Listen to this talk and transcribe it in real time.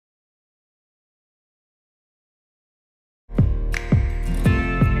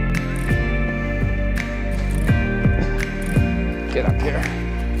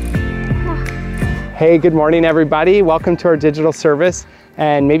Hey, good morning everybody. Welcome to our digital service,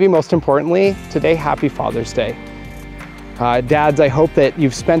 and maybe most importantly, today, happy Father's Day. Dads, I hope that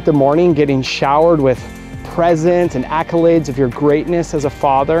you've spent the morning getting showered with presents and accolades of your greatness as a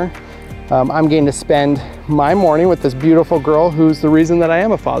father. I'm going to spend my morning with this beautiful girl who's the reason that I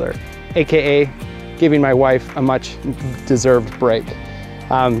am a father, AKA giving my wife a much deserved break.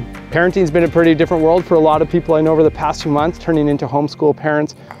 Parenting's been a pretty different world for a lot of people I know over the past few months, turning into homeschool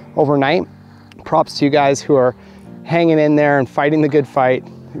parents overnight. Props to you guys who are hanging in there and fighting the good fight.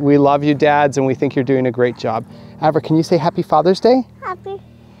 We love you, dads, and we think you're doing a great job. Ava, can you say Happy Father's Day? I'll to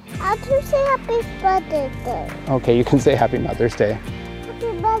say Happy Mother's Day. Okay, you can say Happy Mother's Day.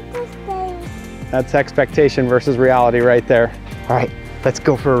 Happy Mother's Day. That's expectation versus reality right there. All right, let's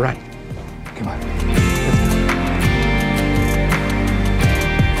go for a run. Come on.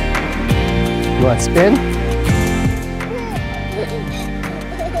 You want to spin?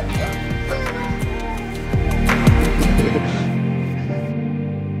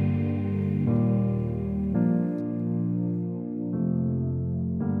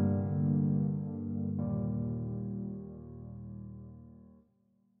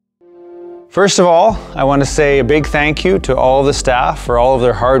 First of all, I want to say a big thank you to all of the staff for all of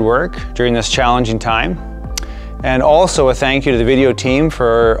their hard work during this challenging time. And also a thank you to the video team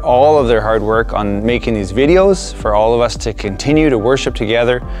for all of their hard work on making these videos, for all of us to continue to worship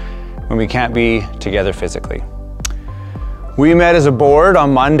together when we can't be together physically. We met as a board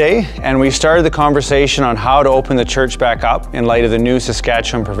on Monday and we started the conversation on how to open the church back up in light of the new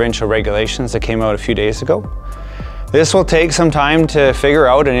Saskatchewan provincial regulations that came out a few days ago. This will take some time to figure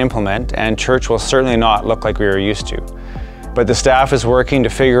out and implement, and church will certainly not look like we were used to. But the staff is working to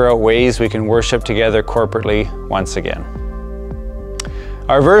figure out ways we can worship together corporately once again.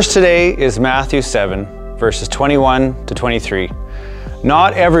 Our verse today is Matthew 7, verses 21 to 23.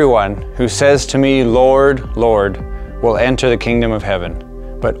 Not everyone who says to me, Lord, Lord, will enter the kingdom of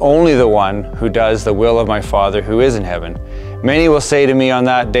heaven, but only the one who does the will of my Father who is in heaven. Many will say to me on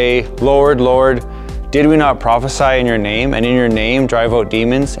that day, Lord, Lord, did we not prophesy in your name, and in your name drive out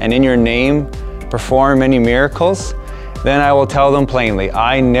demons, and in your name perform many miracles? Then I will tell them plainly,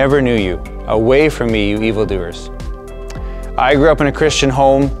 I never knew you. Away from me, you evildoers. I grew up in a Christian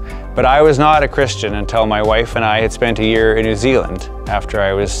home, but I was not a Christian until my wife and I had spent a year in New Zealand after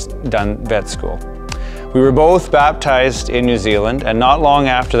I was done vet school. We were both baptized in New Zealand, and not long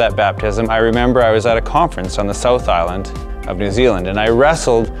after that baptism, I remember I was at a conference on the South Island of New Zealand, and I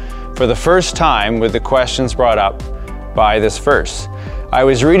wrestled for the first time with the questions brought up by this verse. I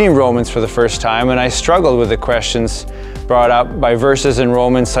was reading Romans for the first time and I struggled with the questions brought up by verses in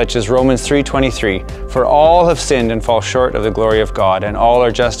Romans such as Romans 3:23, for all have sinned and fall short of the glory of God, and all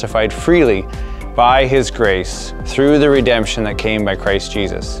are justified freely by His grace through the redemption that came by Christ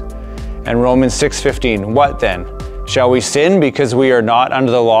Jesus. And Romans 6:15, what then? Shall we sin because we are not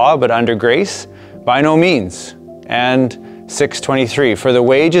under the law but under grace? By no means. And 6:23, for the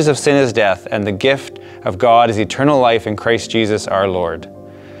wages of sin is death, and the gift of God is eternal life in Christ Jesus our Lord.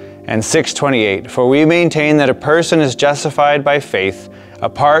 And 6:28, for we maintain that a person is justified by faith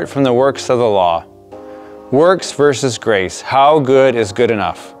apart from the works of the law. Works versus grace, how good is good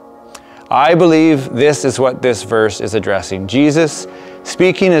enough? I believe this is what this verse is addressing. Jesus,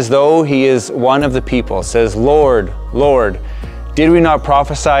 speaking as though He is one of the people, says, Lord, Lord, did we not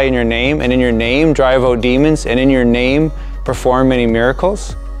prophesy in your name, and in your name drive out demons, and in your name perform many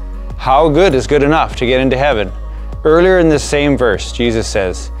miracles? How good is good enough to get into heaven? Earlier in this same verse, Jesus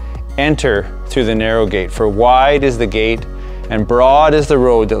says, enter through the narrow gate, for wide is the gate and broad is the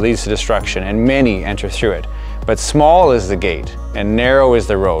road that leads to destruction, and many enter through it. But small is the gate and narrow is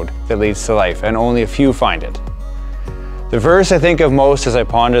the road that leads to life, and only a few find it. The verse I think of most as I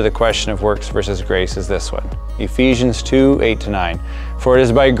ponder the question of works versus grace is this one, Ephesians 2:8-9. For it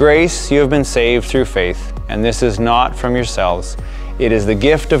is by grace you have been saved through faith, and this is not from yourselves. It is the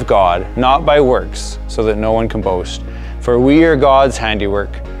gift of God, not by works, so that no one can boast. For we are God's handiwork,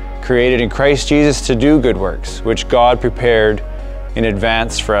 created in Christ Jesus to do good works, which God prepared in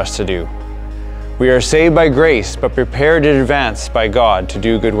advance for us to do. We are saved by grace, but prepared in advance by God to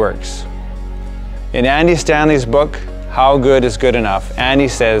do good works. In Andy Stanley's book, How Good is Good Enough, Andy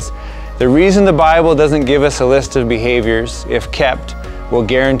says, the reason the Bible doesn't give us a list of behaviors, if kept, will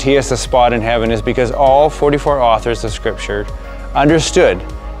guarantee us a spot in heaven is because all 44 authors of Scripture understood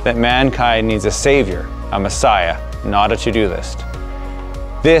that mankind needs a Savior, a Messiah, not a to-do list.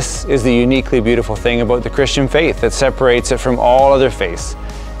 This is the uniquely beautiful thing about the Christian faith that separates it from all other faiths.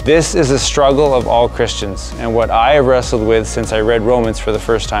 This is a struggle of all Christians, and what I have wrestled with since I read Romans for the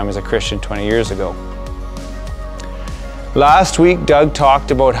first time as a Christian 20 years ago. Last week, Doug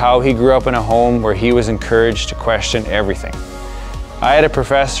talked about how he grew up in a home where he was encouraged to question everything. I had a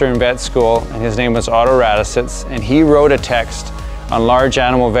professor in vet school, and his name was Otto Radisitz, and he wrote a text on large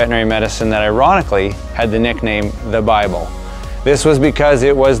animal veterinary medicine that ironically had the nickname The Bible. This was because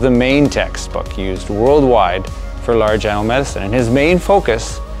it was the main textbook used worldwide for large animal medicine, and his main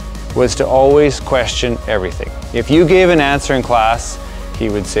focus was to always question everything. If you gave an answer in class, he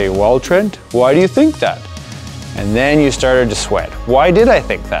would say, "Well, Trent, why do you think that?" And then you started to sweat. Why did I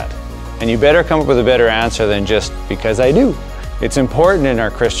think that? And you better come up with a better answer than just because I do. It's important in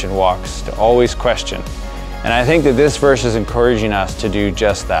our Christian walks to always question. And I think that this verse is encouraging us to do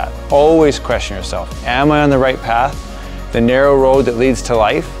just that. Always question yourself. Am I on the right path? The narrow road that leads to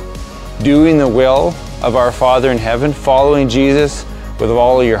life? Doing the will of our Father in heaven? Following Jesus with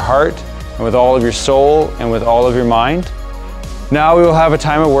all of your heart and with all of your soul and with all of your mind? Now we will have a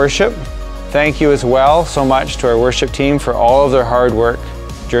time of worship. Thank you as well so much to our worship team for all of their hard work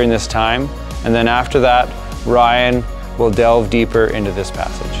during this time. And then after that, Ryan will delve deeper into this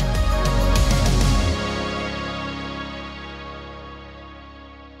passage.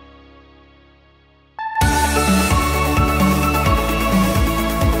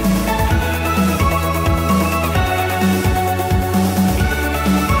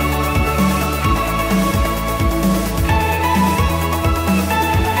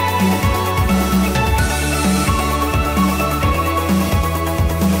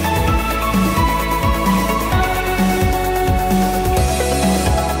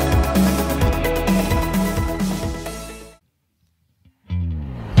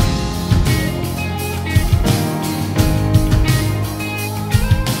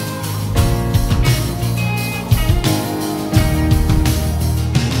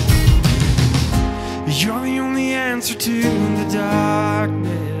 You're the only answer to the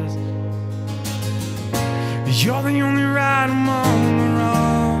darkness. You're the only right among the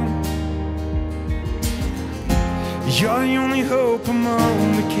wrong. You're the only hope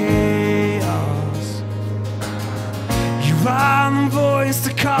among the chaos. You are the voice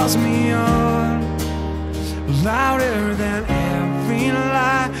that calls me on, louder than every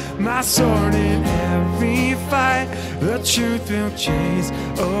lie, my sword in every fight. The truth will chase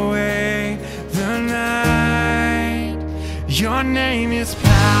away the night. Your name is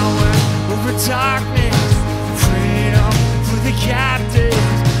power over darkness, freedom for the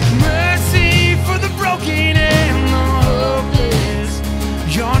captives, mercy for the broken and the hopeless.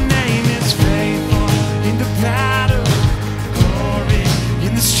 Your name is faithful in the battle, glory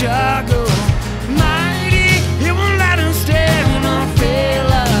in the struggle, mighty, it won't let us down or fail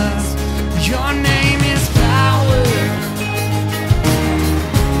us. Your name is power.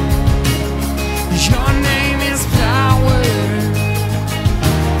 Your name is power.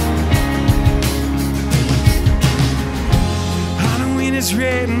 I know it is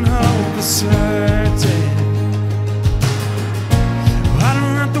written, hope is certain. I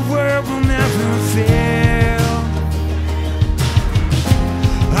know that the world will never fail.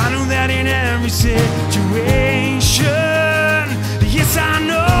 I know that in every situation, yes, I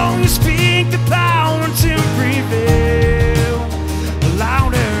know you speak the power to prevail.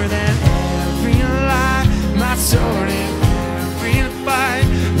 Louder than my sword in every fight,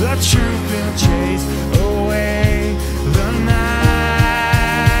 the truth will chase away the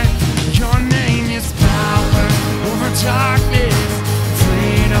night. Your name is power over darkness,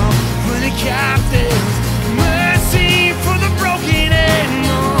 freedom for the captives, mercy for the broken and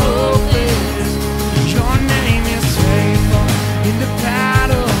the hopeless. Your name is faithful in the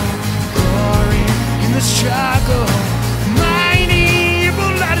battle, glory in the struggle, mighty, it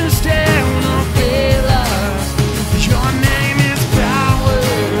won't let us down or fail us. Your name is power.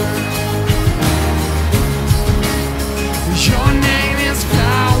 Your name is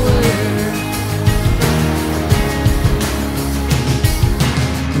power.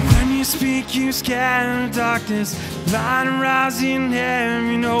 When you speak, you scatter darkness, light rising,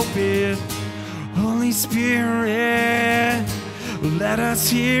 heaven open. Holy Spirit, let us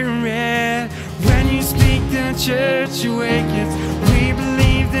hear it. When you speak, the church awakens. We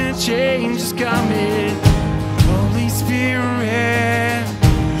believe that change is coming. Holy Spirit,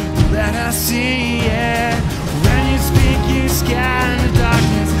 let us see it. When you speak, you scatter the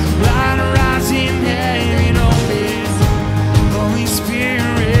darkness, light rising, heaven opens. Holy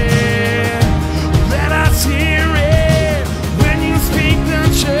Spirit, let us hear it. When you speak, the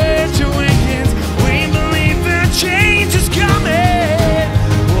church awakens. We believe that change is coming.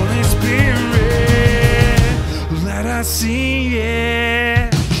 Holy Spirit, let us see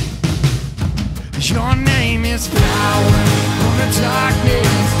it. Your name is power over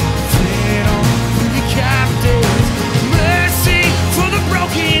darkness, freedom for the captives,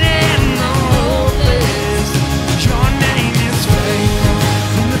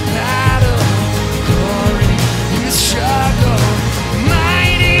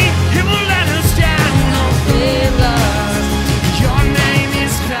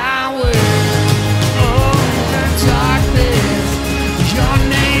 Your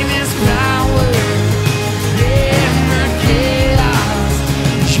name is power in the chaos.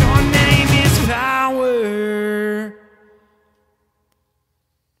 Your name is power.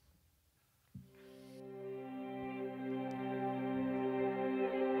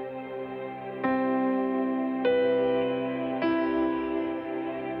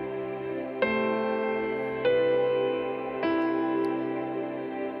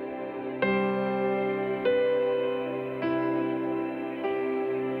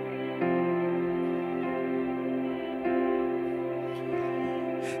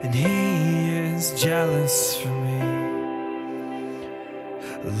 And he is jealous for me.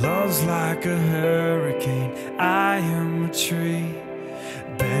 Love's like a hurricane. I am a tree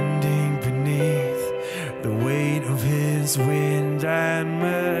bending beneath the weight of his wind and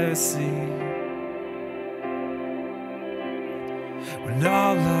mercy. When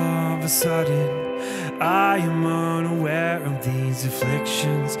all of a sudden I am unaware of these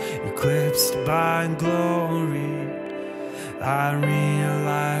afflictions, eclipsed by glory, I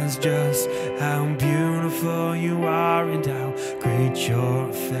realize just how beautiful you are and how great your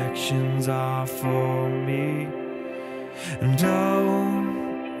affections are for me. And oh,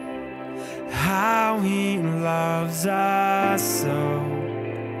 how he loves us so.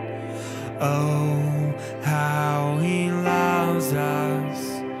 Oh, how he loves us.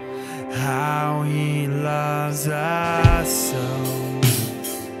 How he loves us so.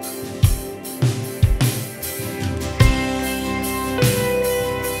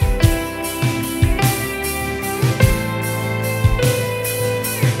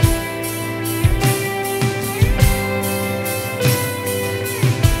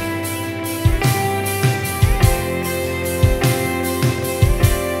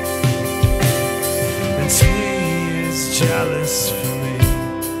 Jealous for me.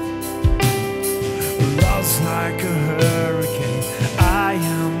 Love's like a hurricane. I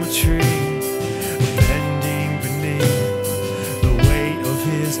am a tree bending beneath the weight of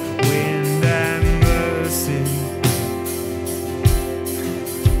his wind and mercy.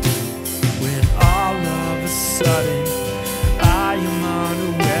 When all of a sudden I am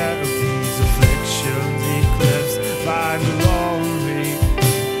unaware of these afflictions, eclipsed by glory,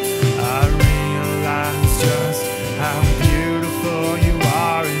 I realize just how beautiful you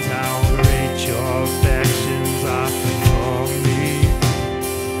are and how great your affections are for me.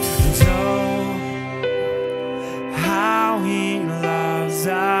 And oh, how he loves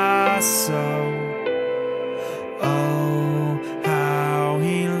us so. Oh, how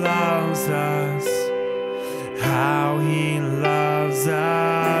he loves us. How he loves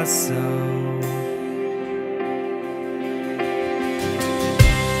us so.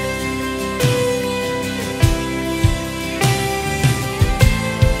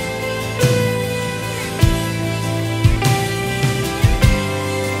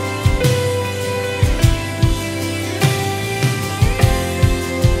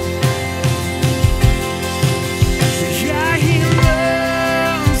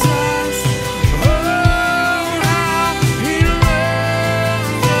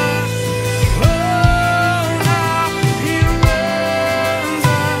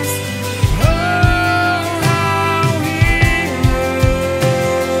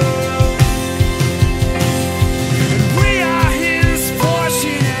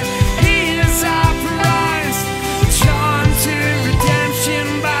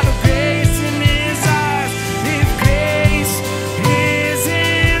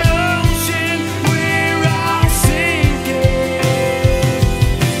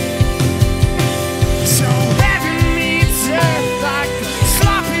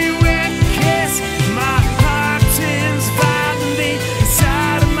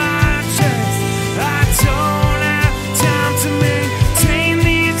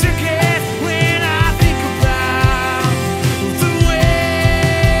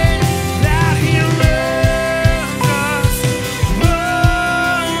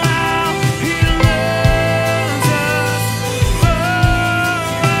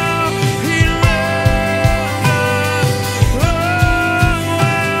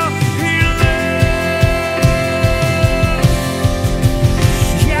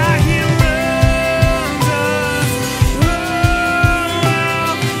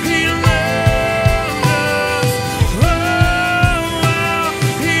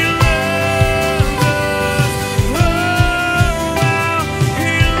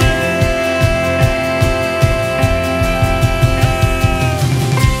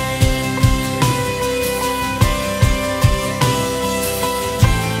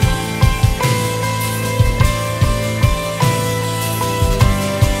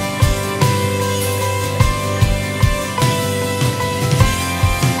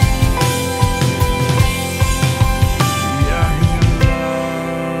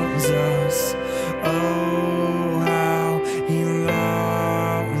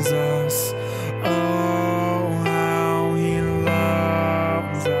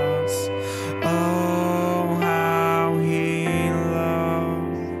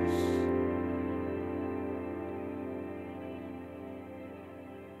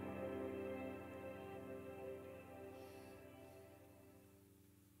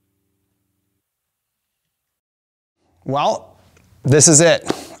 Well, this is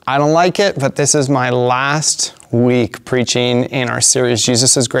it. I don't like it, but this is my last week preaching in our series,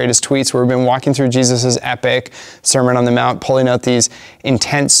 Jesus' Greatest Tweets, where we've been walking through Jesus' epic Sermon on the Mount, pulling out these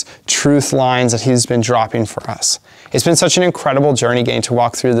intense truth lines that he's been dropping for us. It's been such an incredible journey getting to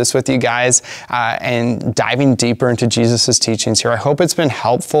walk through this with you guys and diving deeper into Jesus' teachings here. I hope it's been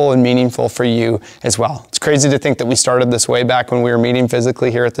helpful and meaningful for you as well. It's crazy to think that we started this way back when we were meeting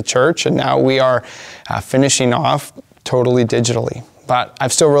physically here at the church, and now we are finishing off totally digitally. But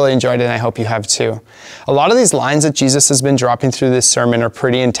I've still really enjoyed it, and I hope you have too. A lot of these lines that Jesus has been dropping through this sermon are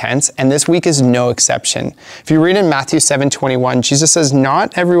pretty intense, and this week is no exception. If you read in Matthew 7:21, Jesus says,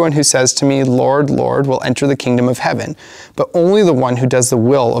 "Not everyone who says to me, 'Lord, Lord,' will enter the kingdom of heaven, but only the one who does the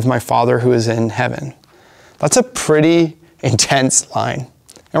will of my Father who is in heaven." That's a pretty intense line.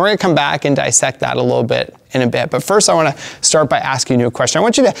 And we're going to come back and dissect that a little bit in a bit. But first, I want to start by asking you a question. I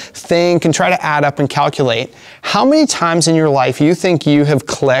want you to think and try to add up and calculate how many times in your life you think you have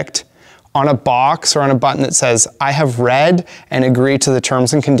clicked on a box or on a button that says, "I have read and agreed to the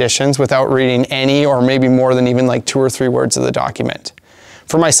terms and conditions," without reading any or maybe more than even like 2 or 3 words of the document.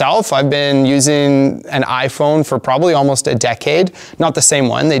 For myself, I've been using an iPhone for probably almost a decade. Not the same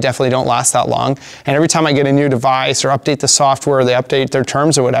one, they definitely don't last that long. And every time I get a new device or update the software, they update their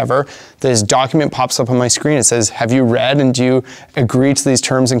terms or whatever, this document pops up on my screen. It says, "Have you read and do you agree to these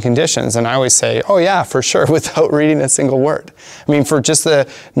terms and conditions?" And I always say, "Oh yeah, for sure," without reading a single word. I mean, for just the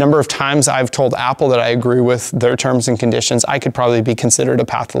number of times I've told Apple that I agree with their terms and conditions, I could probably be considered a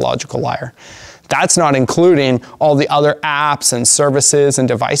pathological liar. That's not including all the other apps and services and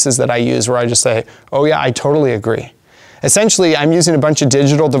devices that I use where I just say, "Oh yeah, I totally agree." Essentially, I'm using a bunch of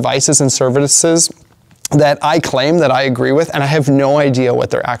digital devices and services that I claim that I agree with, and I have no idea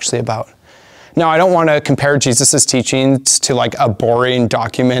what they're actually about. Now, I don't want to compare Jesus' teachings to like a boring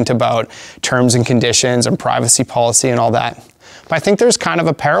document about terms and conditions and privacy policy and all that. But I think there's kind of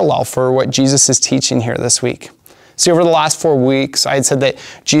a parallel for what Jesus is teaching here this week. See, over the last 4 weeks, I had said that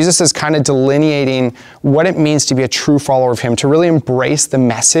Jesus is kind of delineating what it means to be a true follower of him, to really embrace the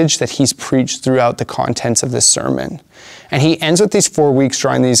message that he's preached throughout the contents of this sermon. And he ends with these 4 weeks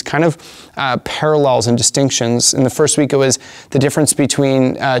drawing these kind of parallels and distinctions. In the first week, it was the difference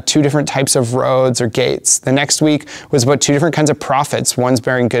between 2 different types of roads or gates. The next week was about 2 different kinds of prophets. One's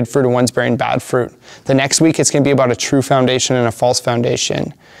bearing good fruit and one's bearing bad fruit. The next week, it's going to be about a true foundation and a false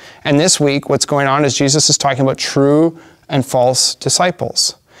foundation. And this week, what's going on is Jesus is talking about true and false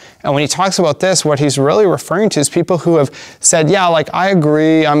disciples. And when he talks about this, what he's really referring to is people who have said, "Yeah, like I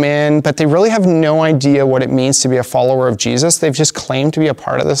agree, I'm in," but they really have no idea what it means to be a follower of Jesus. They've just claimed to be a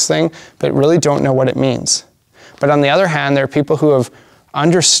part of this thing, but really don't know what it means. But on the other hand, there are people who have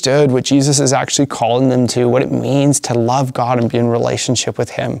understood what Jesus is actually calling them to, what it means to love God and be in relationship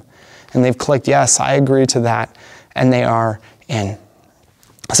with him. And they've clicked, "Yes, I agree to that," and they are in.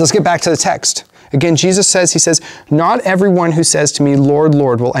 So let's get back to the text. Again, Jesus says, he says, "Not everyone who says to me, 'Lord,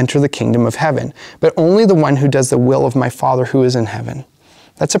 Lord,' will enter the kingdom of heaven, but only the one who does the will of my Father who is in heaven."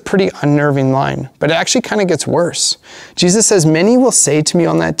 That's a pretty unnerving line, but it actually kind of gets worse. Jesus says, "Many will say to me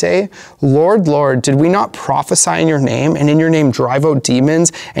on that day, 'Lord, Lord, did we not prophesy in your name, and in your name drive out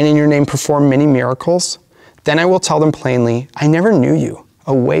demons, and in your name perform many miracles?' Then I will tell them plainly, 'I never knew you.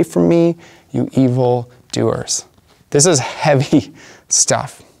 Away from me, you evil doers.'" This is heavy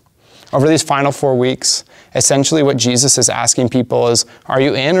stuff. Over these final 4 weeks, essentially what Jesus is asking people is, are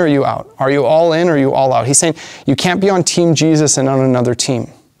you in or are you out? Are you all in or are you all out? He's saying you can't be on Team Jesus and on another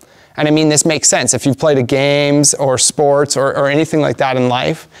team. And I mean, this makes sense. If you've played a games or sports or anything like that in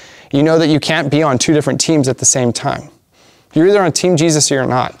life, you know that you can't be on 2 different teams at the same time. You're either on Team Jesus or you're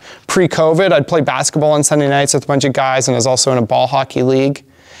not. Pre-COVID, I'd play basketball on Sunday nights with a bunch of guys, and I was also in a ball hockey league.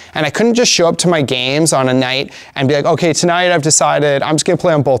 And I couldn't just show up to my games on a night and be like, "Okay, tonight I've decided I'm just going to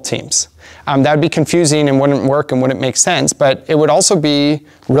play on both teams." That would be confusing and wouldn't work and wouldn't make sense, but it would also be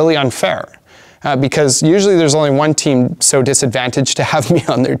really unfair because usually there's only one team so disadvantaged to have me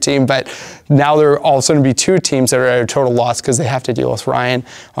on their team, but now there are all of a sudden be 2 teams that are at a total loss because they have to deal with Ryan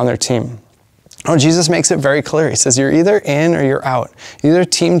on their team. Oh, Jesus makes it very clear. He says, you're either in or you're out. You're either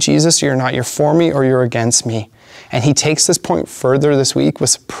Team Jesus or you're not. You're for me or you're against me. And he takes this point further this week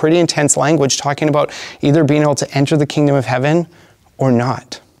with pretty intense language, talking about either being able to enter the kingdom of heaven or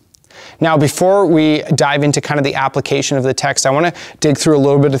not. Now, before we dive into kind of the application of the text, I want to dig through a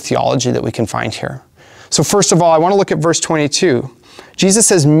little bit of theology that we can find here. So first of all, I want to look at verse 22. Jesus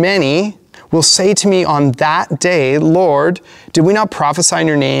says, "Many will say to me on that day, 'Lord, did we not prophesy in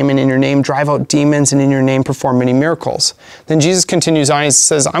your name, and in your name drive out demons, and in your name perform many miracles?' Then Jesus continues on, he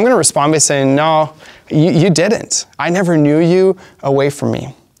says, I'm going to respond by saying, 'No, you didn't. I never knew you. Away from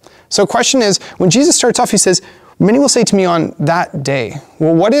me.'" So the question is, when Jesus starts off, he says, Many will say to me on that day.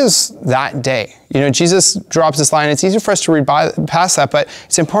 Well, what is that day? You know, Jesus drops this line. It's easy for us to read past that, but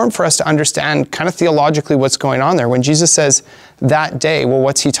it's important for us to understand kind of theologically what's going on there. When Jesus says that day, well,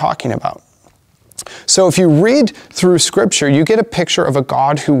 what's he talking about? So if you read through Scripture, you get a picture of a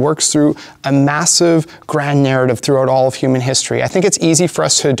God who works through a massive, grand narrative throughout all of human history. I think it's easy for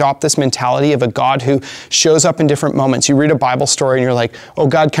us to adopt this mentality of a God who shows up in different moments. You read a Bible story and you're like, oh,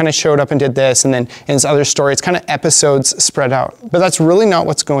 God kind of showed up and did this, and then in this other story, it's kind of episodes spread out. But that's really not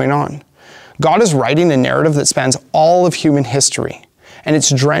what's going on. God is writing a narrative that spans all of human history, and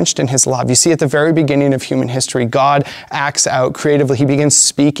it's drenched in his love. You see, at the very beginning of human history, God acts out creatively. He begins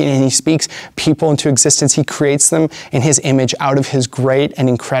speaking, and he speaks people into existence. He creates them in his image out of his great and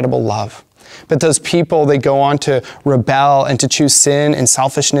incredible love. But those people, they go on to rebel and to choose sin and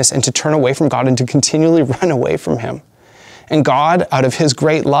selfishness and to turn away from God and to continually run away from him. And God, out of his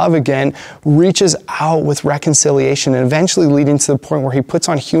great love again, reaches out with reconciliation and eventually leading to the point where he puts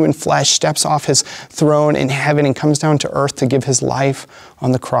on human flesh, steps off his throne in heaven and comes down to earth to give his life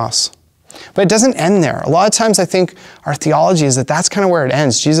on the cross. But it doesn't end there. A lot of times I think our theology is that that's kind of where it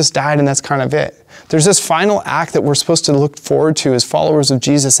ends. Jesus died and that's kind of it. There's this final act that we're supposed to look forward to as followers of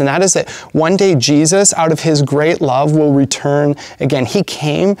Jesus, and that is that one day Jesus, out of his great love, will return again. He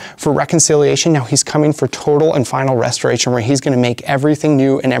came for reconciliation. Now he's coming for total and final restoration, where he's going to make everything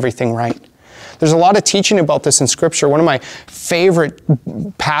new and everything right. There's a lot of teaching about this in Scripture. One of my favorite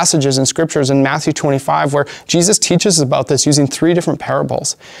passages in Scripture is in Matthew 25, where Jesus teaches us about this using 3 different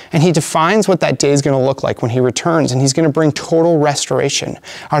parables. And he defines what that day is going to look like when he returns, and he's going to bring total restoration.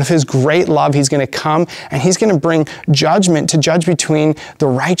 Out of his great love, he's going to come, and he's going to bring judgment to judge between the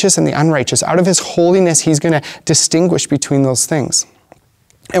righteous and the unrighteous. Out of his holiness, he's going to distinguish between those things.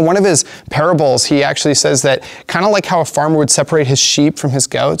 In one of his parables, he actually says that kind of like how a farmer would separate his sheep from his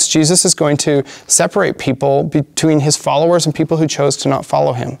goats, Jesus is going to separate people between his followers and people who chose to not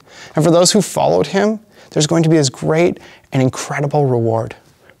follow him. And for those who followed him, there's going to be this great and incredible reward.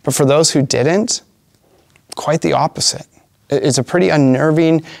 But for those who didn't, quite the opposite. It's a pretty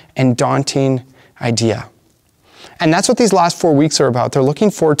unnerving and daunting idea. And that's what these last 4 weeks are about. They're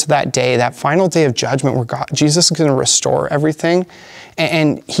looking forward to that day, that final day of judgment where Jesus is going to restore everything.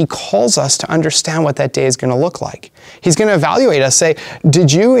 And he calls us to understand what that day is going to look like. He's going to evaluate us, say,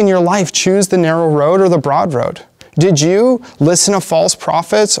 did you in your life choose the narrow road or the broad road? Did you listen to false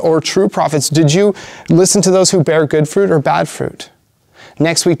prophets or true prophets? Did you listen to those who bear good fruit or bad fruit?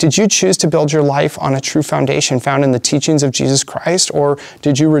 Next week, did you choose to build your life on a true foundation found in the teachings of Jesus Christ, or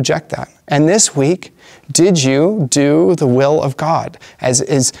did you reject that? And this week, did you do the will of God, as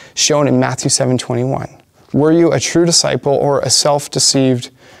is shown in Matthew 7:21? Were you a true disciple or a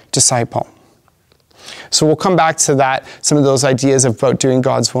self-deceived disciple? So we'll come back to that, some of those ideas about doing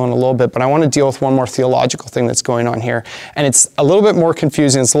God's will in a little bit, but I want to deal with one more theological thing that's going on here. And it's a little bit more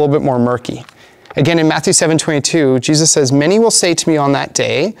confusing, it's a little bit more murky. Again, in Matthew 7:22, Jesus says, many will say to me on that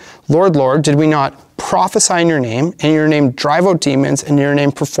day, Lord, Lord, did we not prophesy in your name, and in your name drive out demons, and in your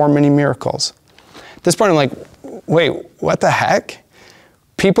name perform many miracles? At this point, I'm like, wait, what the heck?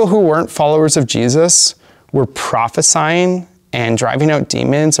 People who weren't followers of Jesus were prophesying and driving out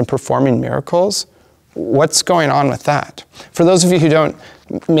demons and performing miracles? What's going on with that? For those of you who don't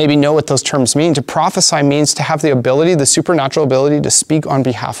maybe know what those terms mean, to prophesy means to have the ability, the supernatural ability to speak on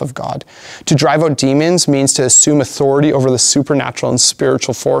behalf of God. To drive out demons means to assume authority over the supernatural and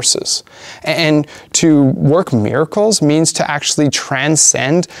spiritual forces. And to work miracles means to actually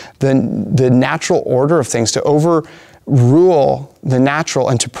transcend the natural order of things, to overrule the natural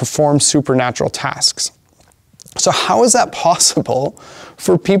and to perform supernatural tasks. So how is that possible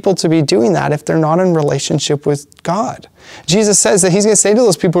for people to be doing that if they're not in relationship with God? Jesus says that he's going to say to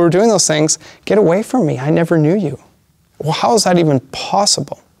those people who are doing those things, get away from me, I never knew you. Well, how is that even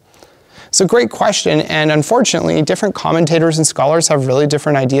possible? It's a great question, and unfortunately, different commentators and scholars have really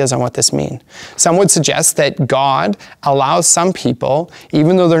different ideas on what this means. Some would suggest that God allows some people,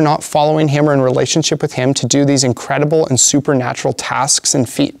 even though they're not following him or in relationship with him, to do these incredible and supernatural tasks and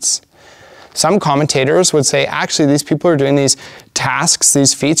feats. Some commentators would say, actually, these people are doing these tasks,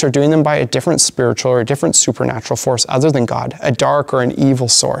 these feats, are doing them by a different spiritual or a different supernatural force other than God, a dark or an evil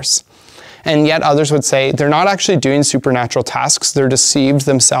source. And yet others would say they're not actually doing supernatural tasks, they're deceived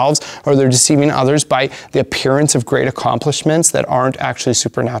themselves or they're deceiving others by the appearance of great accomplishments that aren't actually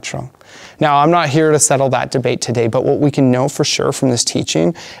supernatural. Now, I'm not here to settle that debate today, but what we can know for sure from this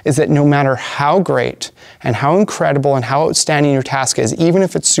teaching is that no matter how great and how incredible and how outstanding your task is, even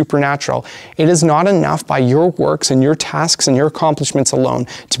if it's supernatural, it is not enough by your works and your tasks and your accomplishments alone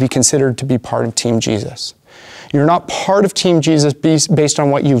to be considered to be part of Team Jesus. You're not part of Team Jesus based on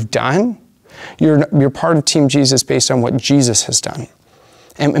what you've done, You're part of Team Jesus based on what Jesus has done.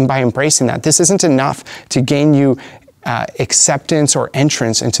 And by embracing that, this isn't enough to gain you acceptance or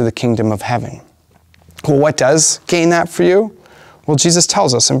entrance into the kingdom of heaven. Well, what does gain that for you? Well, Jesus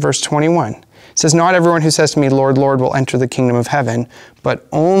tells us in verse 21. It says, "Not everyone who says to me, 'Lord, Lord,' will enter the kingdom of heaven, but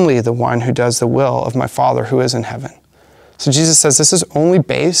only the one who does the will of my Father who is in heaven." So Jesus says this is only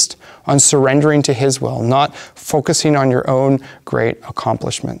based on surrendering to his will, not focusing on your own great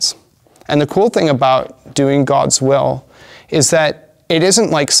accomplishments. And the cool thing about doing God's will is that it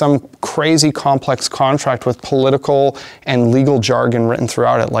isn't like some crazy complex contract with political and legal jargon written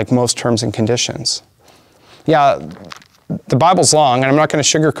throughout it, like most terms and conditions. Yeah, the Bible's long, and I'm not going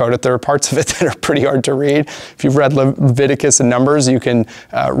to sugarcoat it. There are parts of it that are pretty hard to read. If you've read Leviticus and Numbers, you can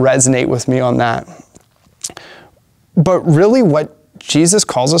resonate with me on that. But really what Jesus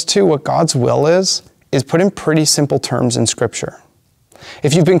calls us to, what God's will is put in pretty simple terms in Scripture.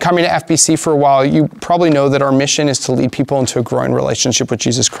 If you've been coming to FBC for a while, you probably know that our mission is to lead people into a growing relationship with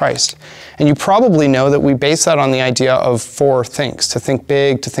Jesus Christ. And you probably know that we base that on the idea of 4 things: to think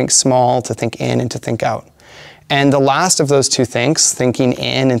big, to think small, to think in, and to think out. And the last of those 2 things, thinking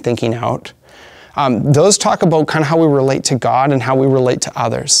in and thinking out, those talk about kind of how we relate to God and how we relate to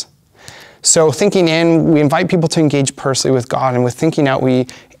others. So thinking in, we invite people to engage personally with God, and with thinking out, we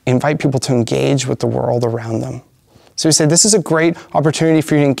invite people to engage with the world around them. So we say this is a great opportunity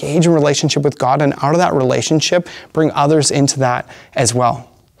for you to engage in relationship with God, and out of that relationship, bring others into that as well.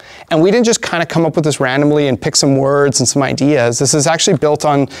 And we didn't just kind of come up with this randomly and pick some words and some ideas. This is actually built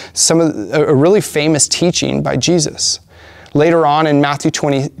on a really famous teaching by Jesus. Later on in Matthew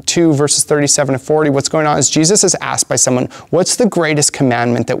 22, verses 37 to 40, what's going on is Jesus is asked by someone, what's the greatest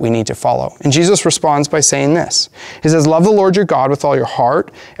commandment that we need to follow? And Jesus responds by saying this. He says, "Love the Lord your God with all your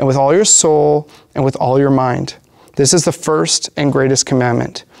heart and with all your soul and with all your mind. This is the first and greatest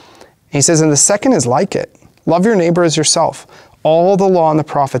commandment." And he says, and the second is like it. Love your neighbor as yourself. All the law and the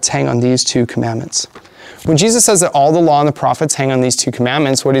prophets hang on these 2 commandments. When Jesus says that all the law and the prophets hang on these 2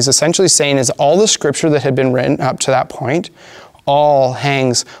 commandments, what he's essentially saying is all the scripture that had been written up to that point all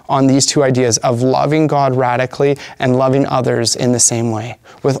hangs on these 2 ideas of loving God radically and loving others in the same way,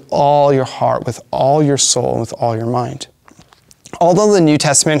 with all your heart, with all your soul, and with all your mind. Although the New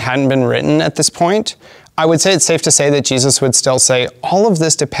Testament hadn't been written at this point, I would say it's safe to say that Jesus would still say all of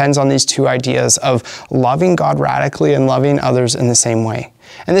this depends on these 2 ideas of loving God radically and loving others in the same way.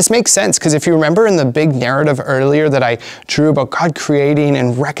 And this makes sense because if you remember in the big narrative earlier that I drew about God creating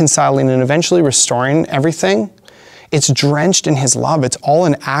and reconciling and eventually restoring everything, it's drenched in his love. It's all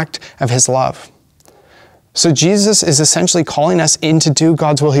an act of his love. So Jesus is essentially calling us in to do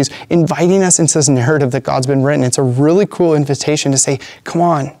God's will. He's inviting us into this narrative that God's been written. It's a really cool invitation to say, come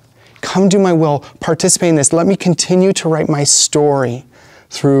on, come do my will, participate in this. Let me continue to write my story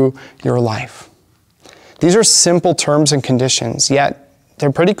through your life. These are simple terms and conditions, yet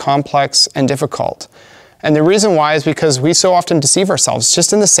they're pretty complex and difficult. And the reason why is because we so often deceive ourselves.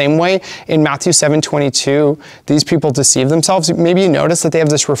 Just in the same way in Matthew 7:22, these people deceive themselves. Maybe you notice that they have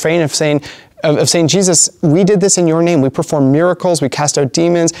this refrain of saying, Jesus, we did this in your name. We performed miracles, we cast out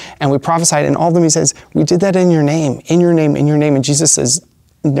demons, and we prophesied. And all of them, he says, we did that in your name, in your name, in your name. And Jesus says,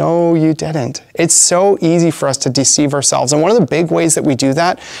 no, you didn't. It's so easy for us to deceive ourselves. And one of the big ways that we do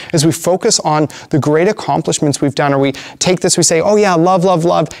that is we focus on the great accomplishments we've done, or we take this, we say, oh yeah, love, love,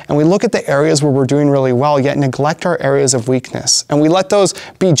 love, and we look at the areas where we're doing really well, yet neglect our areas of weakness. And we let those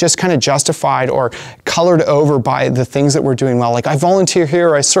be just kind of justified or colored over by the things that we're doing well. Like I volunteer here,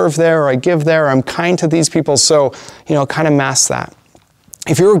 or I serve there, or I give there, or I'm kind to these people. So, kind of mask that.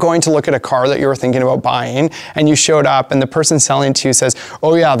 If you were going to look at a car that you were thinking about buying and you showed up and the person selling to you says,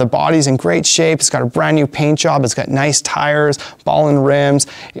 oh yeah, the body's in great shape, it's got a brand new paint job, it's got nice tires, ball and rims,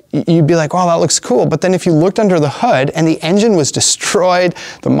 you'd be like, wow, that looks cool. But then if you looked under the hood and the engine was destroyed,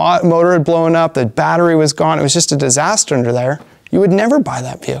 the motor had blown up, the battery was gone, it was just a disaster under there, you would never buy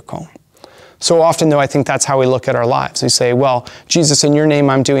that vehicle. So often though, I think that's how we look at our lives. We say, well, Jesus, in your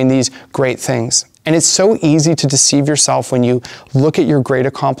name, I'm doing these great things. And it's so easy to deceive yourself when you look at your great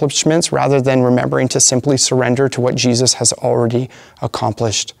accomplishments rather than remembering to simply surrender to what Jesus has already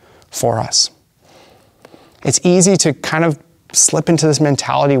accomplished for us. It's easy to kind of slip into this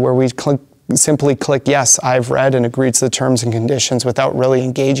mentality where we simply click, yes, I've read and agreed to the terms and conditions without really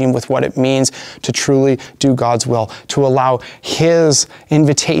engaging with what it means to truly do God's will, to allow his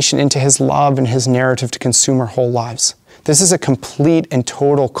invitation into his love and his narrative to consume our whole lives. This is a complete and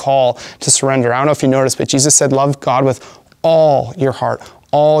total call to surrender. I don't know if you noticed, but Jesus said, love God with all your heart,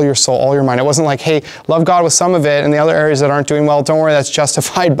 all your soul, all your mind. It wasn't like, hey, love God with some of it and the other areas that aren't doing well, don't worry, that's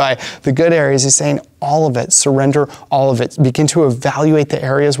justified by the good areas. He's saying all of it, surrender all of it. Begin to evaluate the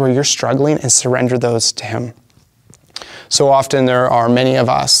areas where you're struggling and surrender those to him. So often there are many of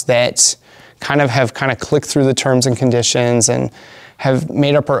us that have clicked through the terms and conditions and have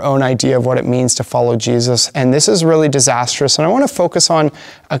made up our own idea of what it means to follow Jesus. And this is really disastrous. And I want to focus on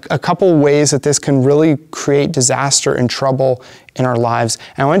a couple ways that this can really create disaster and trouble in our lives.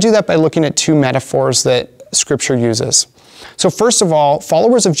 And I want to do that by looking at two metaphors that Scripture uses. So first of all,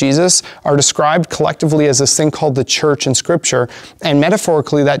 followers of Jesus are described collectively as this thing called the church in Scripture. And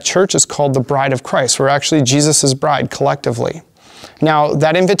metaphorically, that church is called the bride of Christ. We're actually Jesus' bride collectively. Now,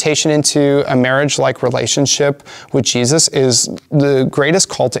 that invitation into a marriage-like relationship with Jesus is the greatest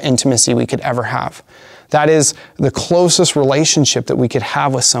call to intimacy we could ever have. That is the closest relationship that we could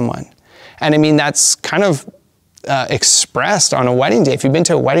have with someone. And I mean, that's kind of expressed on a wedding day. If you've been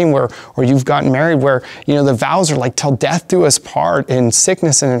to a wedding or you've gotten married where, the vows are like, till death do us part, in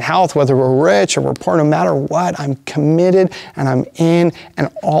sickness and in health, whether we're rich or we're poor, no matter what, I'm committed and I'm in,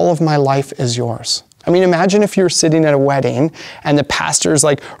 and all of my life is yours. I mean, imagine if you were sitting at a wedding and the pastor's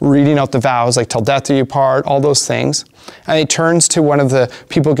like reading out the vows, like till death do you part, all those things. And he turns to one of the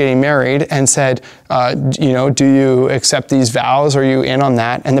people getting married and said, do you accept these vows? Are you in on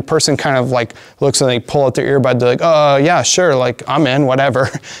that? And the person kind of like looks and they pull out their earbud. They're like, oh yeah, sure. Like I'm in, whatever.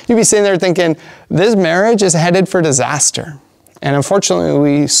 You'd be sitting there thinking, this marriage is headed for disaster. And unfortunately,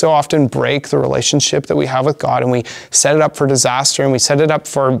 we so often break the relationship that we have with God and we set it up for disaster and we set it up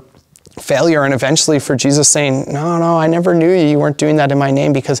for failure and eventually for Jesus saying, no, I never knew you. You weren't doing that in my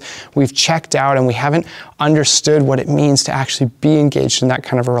name, because we've checked out and we haven't understood what it means to actually be engaged in that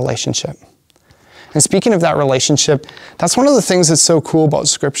kind of a relationship. And speaking of that relationship, that's one of the things that's so cool about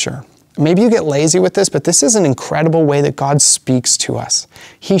Scripture. Maybe you get lazy with this, but this is an incredible way that God speaks to us.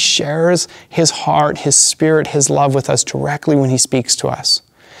 He shares his heart, his spirit, his love with us directly when he speaks to us.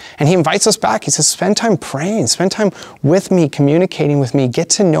 And he invites us back. He says, spend time praying, spend time with me, communicating with me, get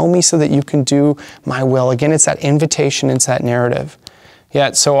to know me so that you can do my will. Again, it's that invitation, it's that narrative.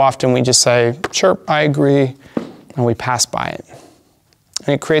 Yet so often we just say, sure, I agree, and we pass by it.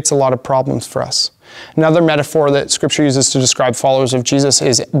 And it creates a lot of problems for us. Another metaphor that Scripture uses to describe followers of Jesus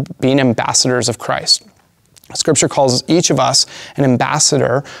is being ambassadors of Christ. Scripture calls each of us an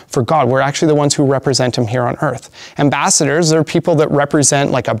ambassador for God. We're actually the ones who represent him here on earth. Ambassadors are people that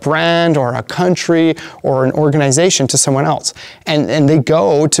represent like a brand or a country or an organization to someone else. And they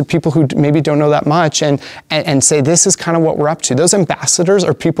go to people who maybe don't know that much and say, this is kind of what we're up to. Those ambassadors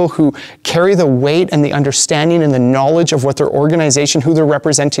are people who carry the weight and the understanding and the knowledge of what their organization, who they're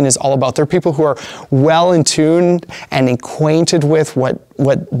representing, is all about. They're people who are well in tune and acquainted with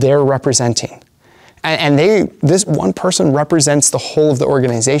what they're representing. And this one person represents the whole of the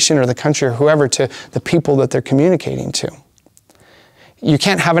organization or the country or whoever to the people that they're communicating to. You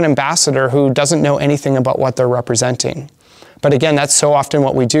can't have an ambassador who doesn't know anything about what they're representing. But again, that's so often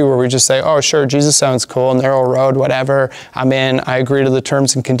what we do, where we just say, oh, sure, Jesus sounds cool, narrow road, whatever, I'm in, I agree to the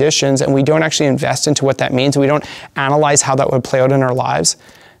terms and conditions, and we don't actually invest into what that means. We don't analyze how that would play out in our lives.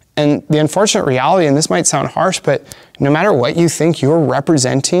 And the unfortunate reality, and this might sound harsh, but no matter what you think, you're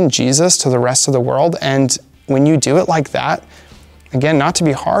representing Jesus to the rest of the world. And when you do it like that, again, not to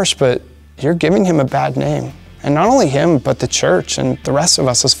be harsh, but you're giving him a bad name. And not only him, but the church and the rest of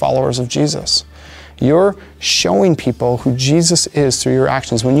us as followers of Jesus. You're showing people who Jesus is through your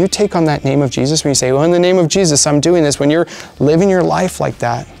actions. When you take on that name of Jesus, when you say, well, in the name of Jesus, I'm doing this, when you're living your life like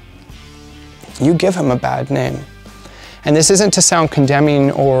that, you give him a bad name. And this isn't to sound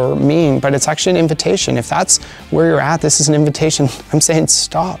condemning or mean, but it's actually an invitation. If that's where you're at, this is an invitation. I'm saying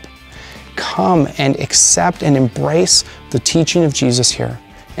stop. Come and accept and embrace the teaching of Jesus here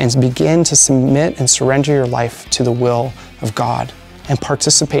and begin to submit and surrender your life to the will of God and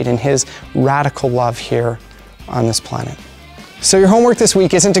participate in his radical love here on this planet. So your homework this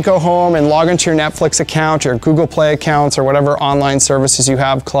week isn't to go home and log into your Netflix account, your Google Play accounts, or whatever online services you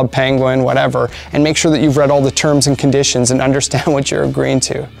have, Club Penguin, whatever, and make sure that you've read all the terms and conditions and understand what you're agreeing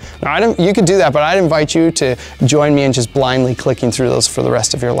to. Now, you could do that, but I'd invite you to join me in just blindly clicking through those for the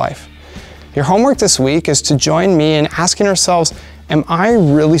rest of your life. Your homework this week is to join me in asking ourselves, am I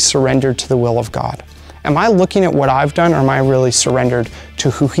really surrendered to the will of God? Am I looking at what I've done, or am I really surrendered to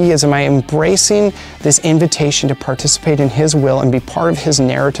who he is? Am I embracing this invitation to participate in his will and be part of his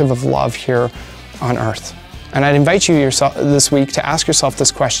narrative of love here on earth? And I'd invite you this week to ask yourself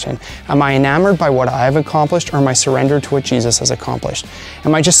this question. Am I enamored by what I've accomplished, or am I surrendered to what Jesus has accomplished?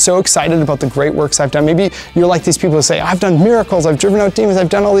 Am I just so excited about the great works I've done? Maybe you're like these people who say, I've done miracles, I've driven out demons, I've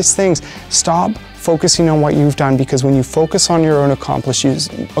done all these things. Stop focusing on what you've done, because when you focus on your own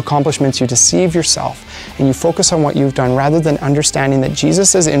accomplishments, you deceive yourself, and you focus on what you've done rather than understanding that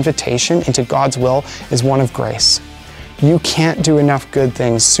Jesus' invitation into God's will is one of grace. You can't do enough good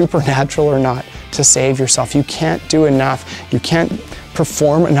things, supernatural or not, to save yourself. You can't do enough. You can't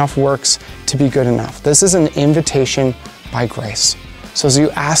perform enough works to be good enough. This is an invitation by grace. So as you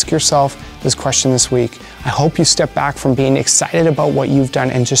ask yourself this question this week, I hope you step back from being excited about what you've done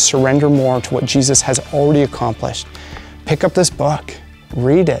and just surrender more to what Jesus has already accomplished. Pick up this book,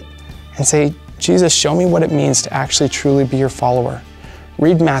 read it, and say, Jesus, show me what it means to actually truly be your follower.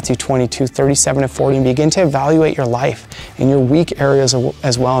 Read Matthew 22, 37 to 40, and begin to evaluate your life in your weak areas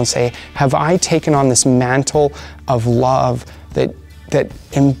as well, and say, have I taken on this mantle of love that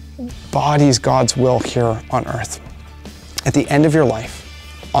embodies God's will here on earth? At the end of your life,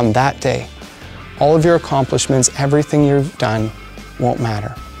 on that day, all of your accomplishments, everything you've done won't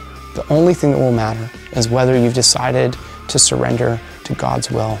matter. The only thing that will matter is whether you've decided to surrender to God's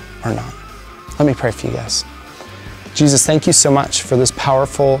will or not. Let me pray for you guys. Jesus, thank you so much for this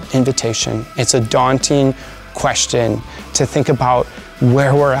powerful invitation. It's a daunting question to think about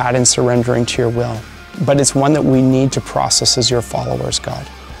where we're at in surrendering to your will, but it's one that we need to process as your followers, God.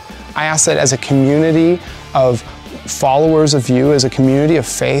 I ask that as a community of followers of you, as a community of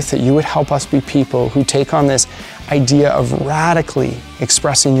faith, that you would help us be people who take on this idea of radically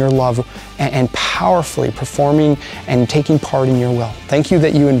expressing your love and powerfully performing and taking part in your will. Thank you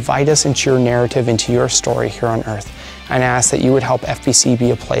that you invite us into your narrative, into your story here on earth. And I ask that you would help FBC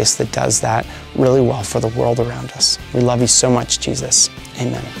be a place that does that really well for the world around us. We love you so much, Jesus.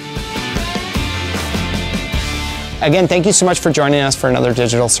 Amen. Again, thank you so much for joining us for another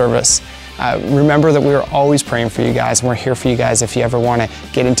digital service. Remember that we are always praying for you guys, and we're here for you guys if you ever want to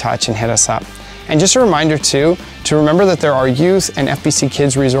get in touch and hit us up. And just a reminder too, to remember that there are youth and FBC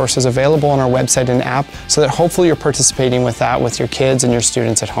Kids resources available on our website and app, so that hopefully you're participating with that with your kids and your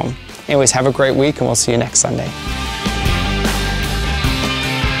students at home. Anyways, have a great week, and we'll see you next Sunday.